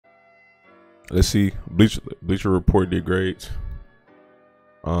Let's see. Bleacher Report did grades.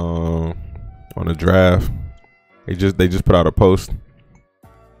 On the draft. They just put out a post.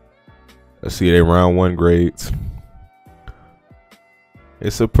 Let's see, they round 1 grades.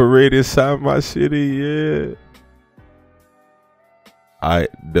 It's a parade inside my city, yeah.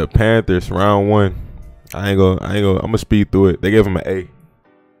 The Panthers round 1. I'm gonna speed through it. They gave him an A.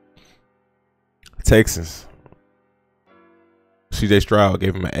 Texans. CJ Stroud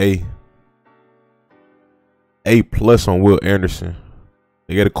gave him an A. A+ on Will Anderson.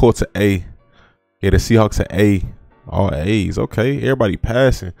 They get a Colts an A. Get the Seahawks an A. All A's. Okay, everybody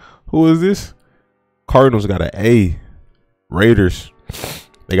passing. Who is this? Cardinals got an A. Raiders,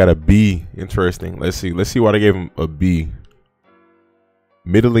 they got a B. Interesting. Let's see why they gave him a B.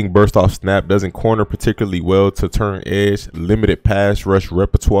 Middling burst off snap, doesn't corner particularly well to turn edge, limited pass rush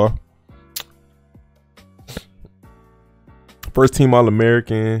repertoire. First team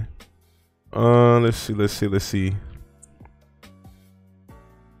All-American. Let's see.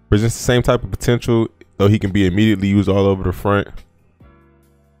 Presents the same type of potential, though he can be immediately used all over the front.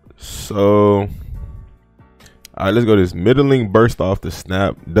 So, all right, let's go to this. Middling burst off the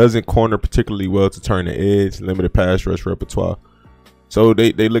snap, doesn't corner particularly well to turn the edge, limited pass rush repertoire. So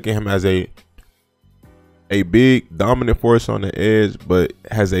they look at him as a big dominant force on the edge, but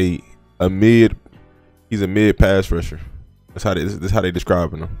has a mid. He's a mid pass rusher. That's how they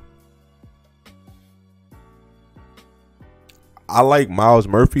describing him. I like Miles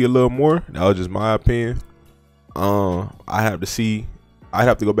Murphy a little more. That was just my opinion. I'd have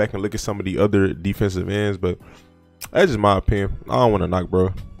to go back and look at some of the other defensive ends, but that's just my opinion. I don't want to knock,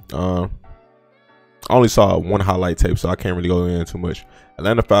 bro. I only saw 1 highlight tape, so I can't really go in too much.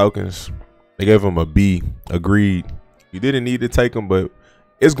 Atlanta Falcons, they gave him a B. Agreed. You didn't need to take him, but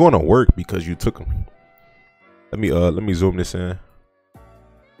it's going to work because you took him. Let me zoom this in.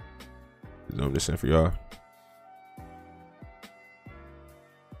 Zoom this in for y'all.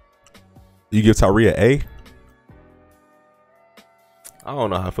 You give Tyree an A? I don't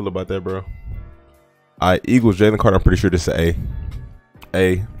know how I feel about that, bro. All right, Eagles, Jalen Carter, I'm pretty sure this is an A.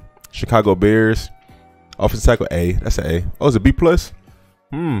 A. Chicago Bears, offensive tackle, A. That's an A. Oh, it's a B+?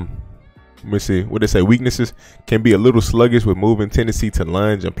 Let me see. What they say? Weaknesses: can be a little sluggish with moving, tendency to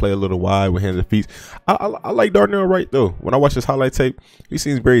lunge and play a little wide with hands and feet. I like Darnell Wright, though. When I watch this highlight tape, he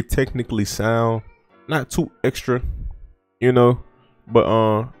seems very technically sound. Not too extra, you know.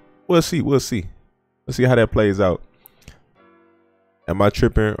 But we'll see. Let's see how that plays out. Am I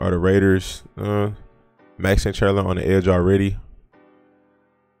tripping? Are the Raiders Max and Chandler on the edge already?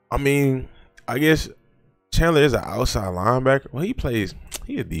 I mean, I guess Chandler is an outside linebacker. Well, he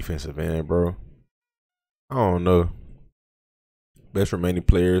a defensive end, bro. I don't know. Best remaining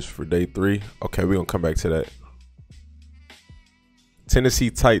players for day 3. Okay, we're going to come back to that. Tennessee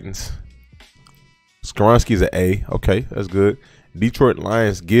Titans. Skoronski's an A. Okay, that's good. Detroit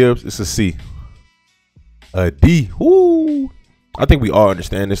Lions, Gibbs, it's a C. A D. Woo. I think we all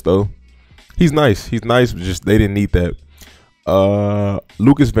understand this, though. He's nice. But just they didn't need that.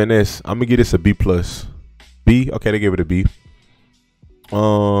 Lucas Van Ness, I'm going to give this a B+. B. Okay, they gave it a B.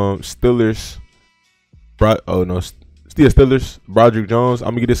 Steelers. Steelers. Broderick Jones. I'm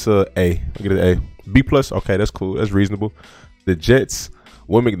gonna get this a A. I'll get it an A. B+. Okay, that's cool. That's reasonable. The Jets.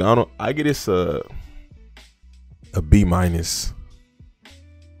 Will McDonald. I get this a B-.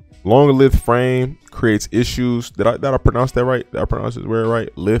 Long-lived frame creates issues. Did I pronounce that right? Did I pronounce it right?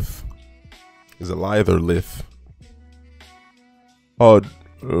 Lift. Is it lithe or lift? Oh,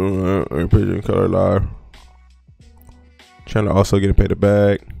 pigeon color live. Chandler also getting paid a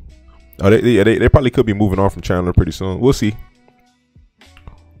bag. Oh, they probably could be moving on from Chandler pretty soon. We'll see.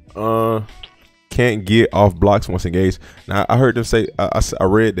 Can't get off blocks once engaged. Now I heard them say I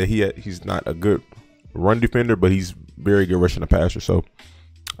read that he's not a good run defender, but he's very good rushing the passer. So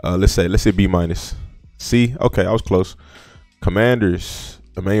let's say B-. C. Okay, I was close. Commanders,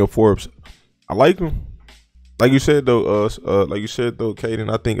 Emmanuel Forbes. I like him. Like you said though,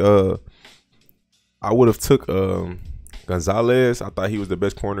 Caden. I think I would have took Gonzalez. I thought he was the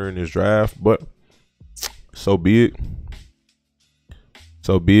best corner in this draft, but so be it.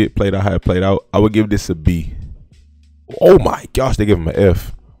 Played out how it played out. I would give this a B. Oh my gosh, they give him an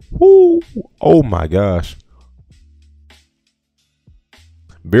F. Woo. Oh my gosh.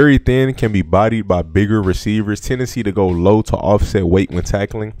 Very thin, can be bodied by bigger receivers. Tendency to go low to offset weight when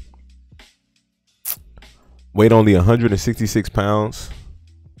tackling. Weight only 166 pounds.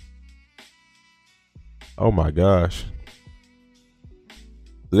 Oh my gosh.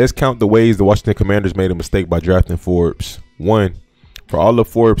 Let's count the ways the Washington Commanders made a mistake by drafting Forbes. 1. For all of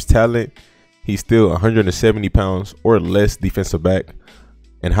Forbes' talent, he's still 170 pounds or less defensive back.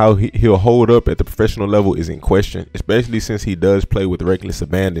 and how he'll hold up at the professional level is in question, especially since he does play with reckless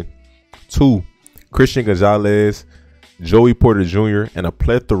abandon. 2, Christian Gonzalez, Joey Porter Jr., and a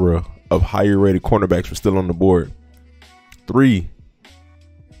plethora of higher rated cornerbacks were still on the board. 3,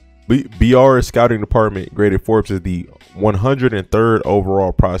 BR's scouting department graded Forbes as the 103rd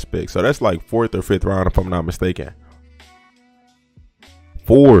overall prospect. So that's like 4th or 5th round if I'm not mistaken.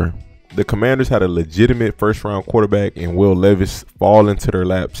 4, the Commanders had a legitimate first round quarterback in Will Levis fall into their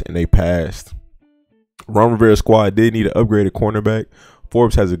laps and they passed. Ron Rivera's squad did need an upgraded cornerback.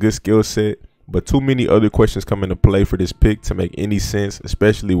 Forbes has a good skill set, but too many other questions come into play for this pick to make any sense,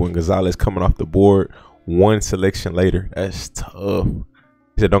 especially when Gonzalez coming off the board 1 selection later. That's tough.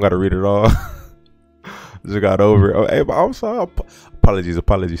 He said, don't got to read it all. Just got over it. Oh, hey, I'm sorry.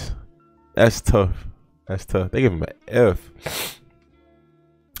 Apologies. That's tough. They give him an F.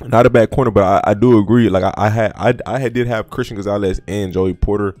 Not a bad corner, but I do agree. Like I did have Christian Gonzalez and Joey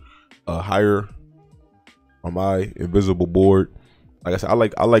Porter higher on my invisible board. Like I said,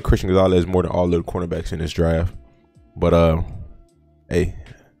 I like Christian Gonzalez more than all the cornerbacks in this draft. But hey,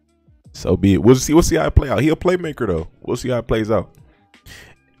 so be it. We'll see how it play out. He a playmaker though. We'll see how it plays out.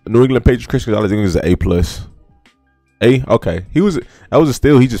 New England Patriots Christian Gonzalez, I think, is an A+. Okay. That was a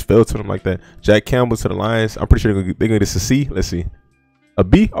steal. He just fell to them like that. Jack Campbell to the Lions. I'm pretty sure they're gonna get a C. Let's see. A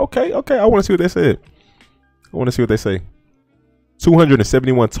B? Okay. I want to see what they said. I want to see what they say.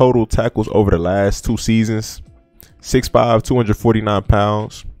 271 total tackles over the last 2 seasons. 6'5", 249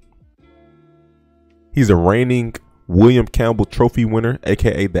 pounds. He's a reigning William Campbell Trophy winner,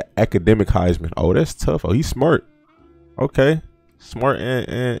 aka the academic Heisman. Oh, that's tough. Oh, he's smart. Okay. Smart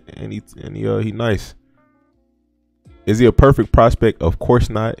and he nice. Is he a perfect prospect? Of course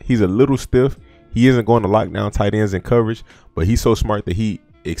not. He's a little stiff. He isn't going to lock down tight ends in coverage, but he's so smart that he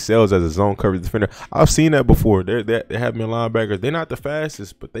excels as a zone coverage defender. I've seen that before. They have been linebackers. They're not the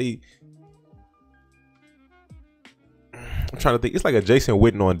fastest, but I'm trying to think. It's like a Jason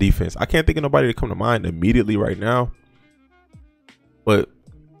Witten on defense. I can't think of nobody to come to mind immediately right now, but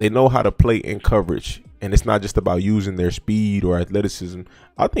they know how to play in coverage, and it's not just about using their speed or athleticism.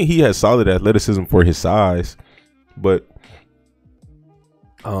 I think he has solid athleticism for his size, but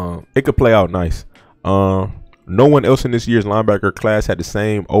it could play out nice. No one else in this year's linebacker class had the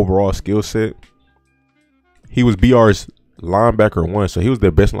same overall skill set. He was BR's linebacker 1, so he was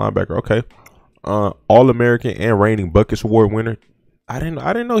their best linebacker. Okay. All-American and reigning Buckets Award winner. I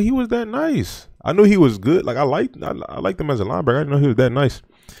didn't know he was that nice. I knew he was good. Like I liked him as a linebacker. I didn't know he was that nice.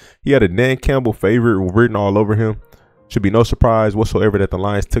 He had a Dan Campbell favorite written all over him. Should be no surprise whatsoever that the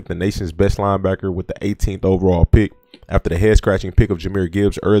Lions took the nation's best linebacker with the 18th overall pick after the head-scratching pick of Jahmyr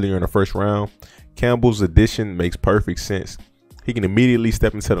Gibbs earlier in the first round. Campbell's addition makes perfect sense. He can immediately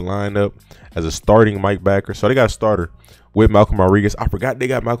step into the lineup as a starting Mike backer. So they got a starter with Malcolm Rodriguez. I forgot they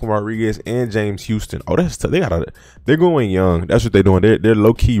got Malcolm Rodriguez and James Houston. Oh, that's tough. They're going young. That's what they're doing. They're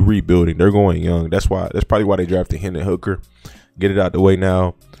low-key rebuilding. They're going young. That's probably why they drafted Hendon Hooker. Get it out the way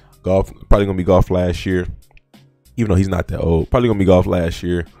now. Golf probably gonna be Golf last year, even though he's not that old. Probably gonna be Golf last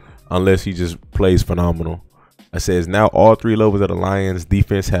year, unless he just plays phenomenal. It says now all 3 levels of the Lions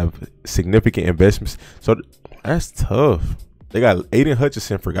defense have significant investments. So that's tough. They got Aiden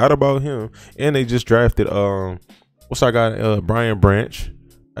Hutchinson. Forgot about him, and they just drafted what's our guy Brian Branch.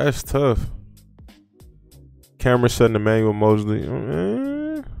 That's tough. Cameron Sutton, Emmanuel Mosley.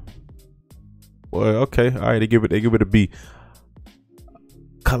 Well, okay, all right. They give it a B.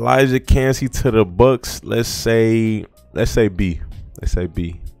 Kalijah Kancey to the Bucks. Let's say B.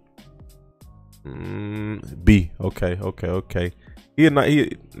 B. Okay. He a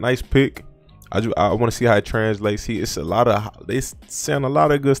nice pick. I want to see how it translates. They saying a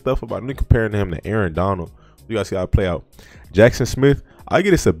lot of good stuff about him. They're comparing him to Aaron Donald. You gotta see how it play out. Jackson Smith. I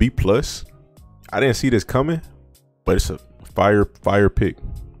get it's a B+. I didn't see this coming, but it's a fire pick.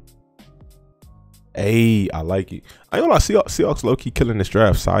 Hey, I like it. I ain't gonna lie, Seahawks low-key killing this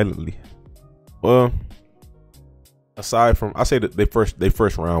draft silently. Well, aside from, I say that they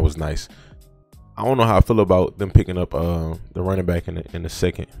first round was nice. I don't know how I feel about them picking up the running back in the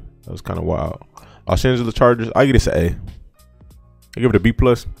second. That was kind of wild. Los Angeles Chargers, I give this an A. I give it a B+.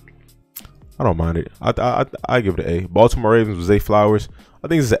 I don't mind it. I give it an A. Baltimore Ravens with Zay Flowers. I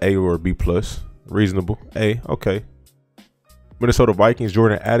think it's an A or a B+. Reasonable. A, okay. Minnesota Vikings,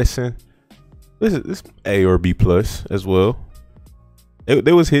 Jordan Addison. This A or B+ as well.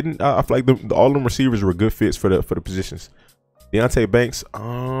 They was hidden. I feel like all them receivers were good fits for the positions. Deontay Banks.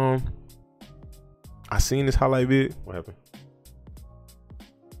 I seen this highlight vid. What happened?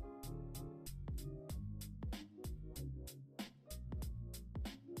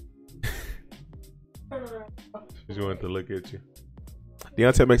 She wanted to look at you.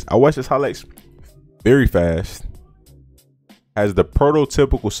 Deontay Max. I watched his highlights very fast. Has the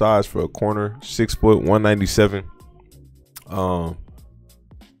prototypical size for a corner, 6 foot, 197. More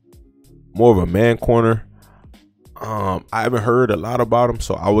of a man corner. I haven't heard a lot about him,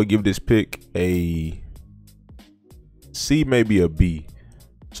 so I would give this pick a C, maybe a B.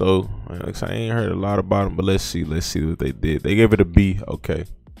 So I ain't heard a lot about him, but let's see what they did. They gave it a B. Okay.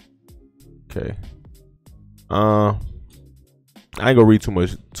 I ain't gonna read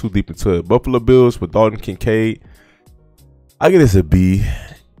too deep into it. Buffalo Bills with Dalton Kincaid. I give this a B.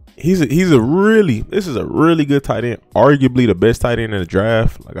 This is a really good tight end, arguably the best tight end in the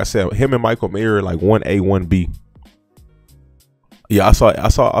draft. Like I said, him and Michael Mayer are like 1A, 1B. Yeah, I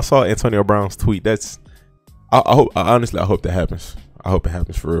saw Antonio Brown's tweet. I honestly hope that happens. I hope it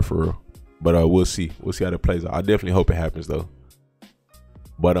happens for real. But we'll see how that plays out. I definitely hope it happens though.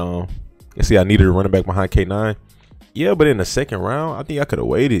 But you see, I needed a running back behind K9. Yeah, but in the second round, I think I could have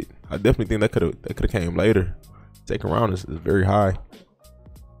waited. I definitely think that could have came later. Second round is very high.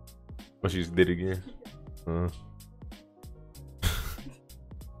 But she just did it again.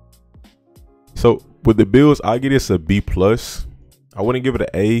 So with the Bills, I give this a B plus. I wouldn't give it an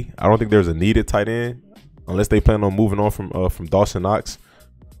A. I don't think there's a needed tight end unless they plan on moving on from Dawson Knox.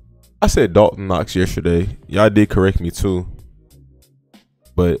 I said Dalton Knox yesterday. Y'all did correct me too,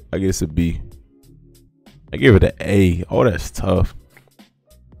 but I give this a B. I give it an A. Oh, that's tough.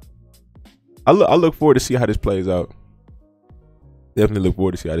 I look forward to see how this plays out. Definitely look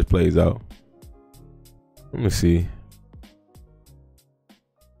forward to see how this plays out. Let me see.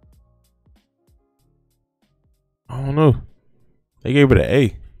 I don't know. They gave it an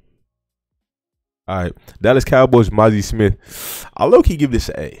A. All right. Dallas Cowboys, Mozzie Smith. I low-key give this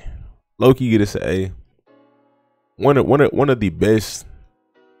an A. Low-key give this an A. One of the best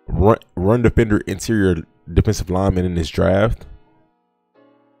run defender interior defensive linemen in this draft.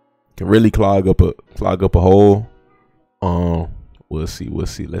 Can really clog up a hole. We'll see.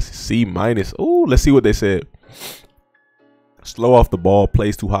 Let's see. C minus. Oh, let's see what they said. Slow off the ball,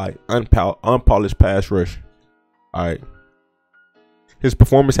 plays too high, unpolished pass rush. All right. His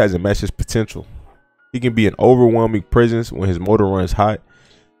performance hasn't matched his potential. He can be an overwhelming presence when his motor runs hot.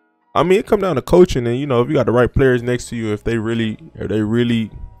 I mean, it comes down to coaching, and if you got the right players next to you, if they really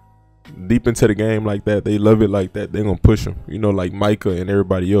deep into the game like that, they love it like that, they're gonna push him. Like Micah and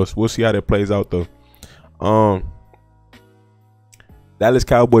everybody else. We'll see how that plays out though. Dallas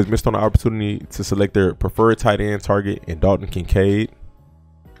Cowboys missed on the opportunity to select their preferred tight end target in Dalton Kincaid.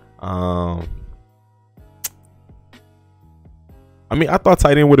 I mean, I thought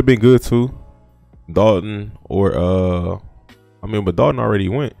tight end would have been good too. Dalton but Dalton already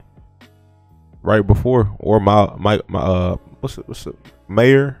went right before, or what's it?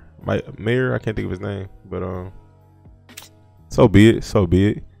 Mayer, I can't think of his name, but so be it.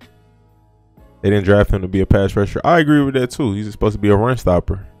 They didn't draft him to be a pass rusher. I agree with that too. He's supposed to be a run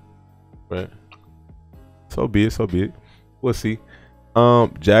stopper, but so be it. We'll see.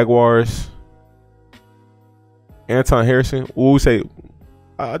 Jaguars. Anton Harrison. We'll say,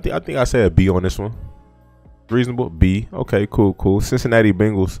 I think I said a B on this one. Reasonable B. Okay, cool. Cincinnati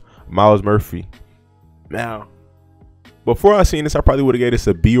Bengals. Miles Murphy. Now, before I seen this, I probably would have gave this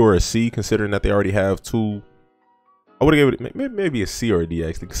a B or a C, considering that they already have two. I would have gave it maybe a C or a D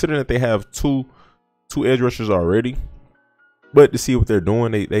actually, considering that they have two edge rushers already. But to see what they're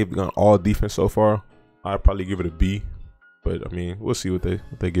doing, they've gone all defense so far. I'd probably give it a B. But I mean, we'll see what they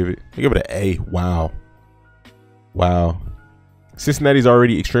give it. They give it an A. Wow. Cincinnati's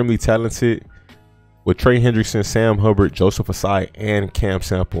already extremely talented with Trey Hendrickson, Sam Hubbard, Joseph Asai, and Cam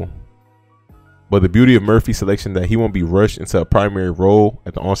Sample. But the beauty of Murphy's selection that he won't be rushed into a primary role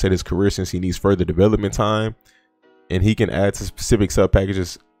at the onset of his career, since he needs further development time, and he can add to specific sub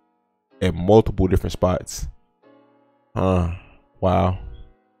packages at multiple different spots. Wow.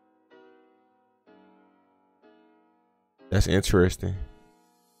 That's interesting.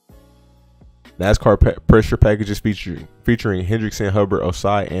 NASCAR pressure packages featuring Hendrickson, Hubbard,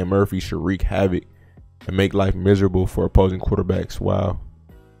 Osai, and Murphy should wreak havoc and make life miserable for opposing quarterbacks. Wow.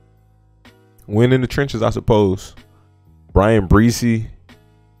 Win in the trenches, I suppose. Brian Breesy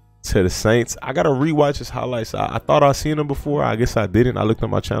to the Saints. I gotta rewatch his highlights. I thought I seen him before. I guess I didn't. I looked on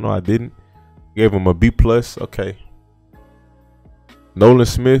my channel. I didn't. Gave him a B plus. Okay. Nolan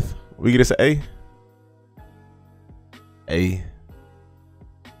Smith. We get this an A.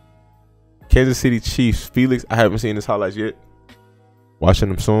 Kansas City Chiefs. Felix. I haven't seen his highlights yet. Watching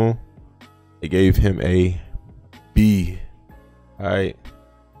them soon. They gave him a B. All right.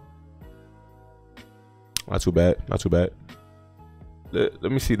 Not too bad. Let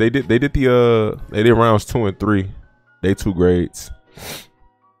me see. They did rounds 2 and 3. They 2 grades.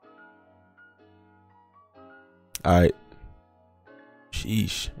 All right.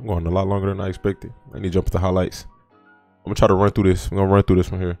 Sheesh. I'm going a lot longer than I expected. I need to jump to highlights. I'm going to try to run through this. I'm going to run through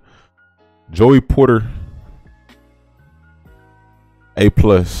this one here. Joey Porter, A+.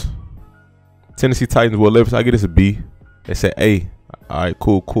 Tennessee Titans, Will Levis, I get this a B. They said A. All right,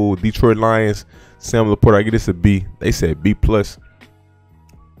 cool. Detroit Lions, Sam Laporta, I get this a B. They said B+.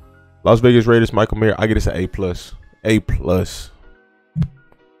 Las Vegas Raiders, Michael Mayer, I get this an A+. A+.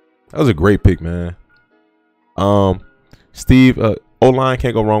 That was a great pick, man. Steve, O-line,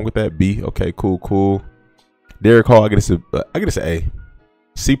 can't go wrong with that. B. Okay, cool. Derek Hall, I get this an A.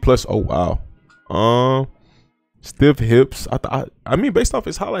 C+. Oh wow. Stiff hips. I mean, based off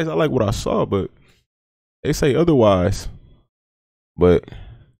his highlights, I like what I saw, but they say otherwise. But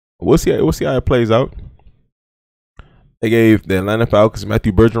we'll see how it plays out. They gave the Atlanta Falcons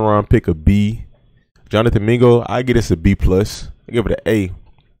Matthew Bergeron pick a B. Jonathan Mingo, I get this a B+. I give it an A.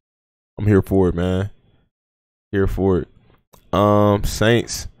 I'm here for it, man. Here for it.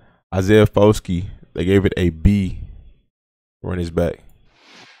 Saints, Isaiah Foskey, they gave it a B. Run his back.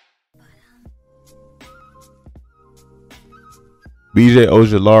 BJ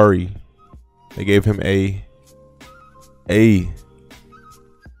Ojulari, they gave him a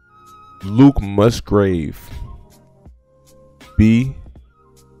Luke Musgrave, B.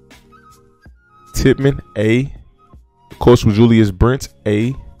 Titman, A. Of course, with Julius Brent,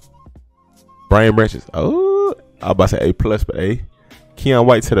 A. Brian Branches, oh, I was about to say A+, but A. Keon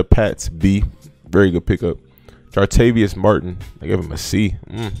White to the Pats, B. Very good pickup. Jartavius Martin, I gave him a C.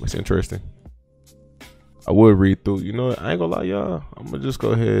 That's interesting. I would read through. You know what? I ain't gonna lie, y'all. I'm gonna just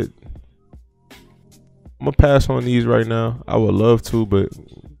go ahead. I'm gonna pass on these right now. I would love to, but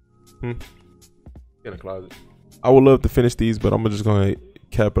in the closet. I would love to finish these, but I'm just gonna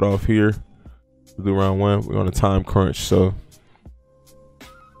cap it off here. We'll do round one. We're on a time crunch, so.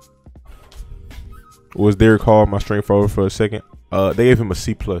 Was Derek Hall my strength forward for a second? They gave him a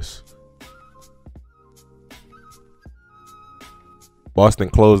C+. Boston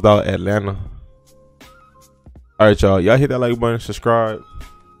closed out Atlanta. All right, y'all. Y'all hit that like button, subscribe.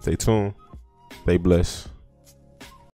 Stay tuned. Stay blessed.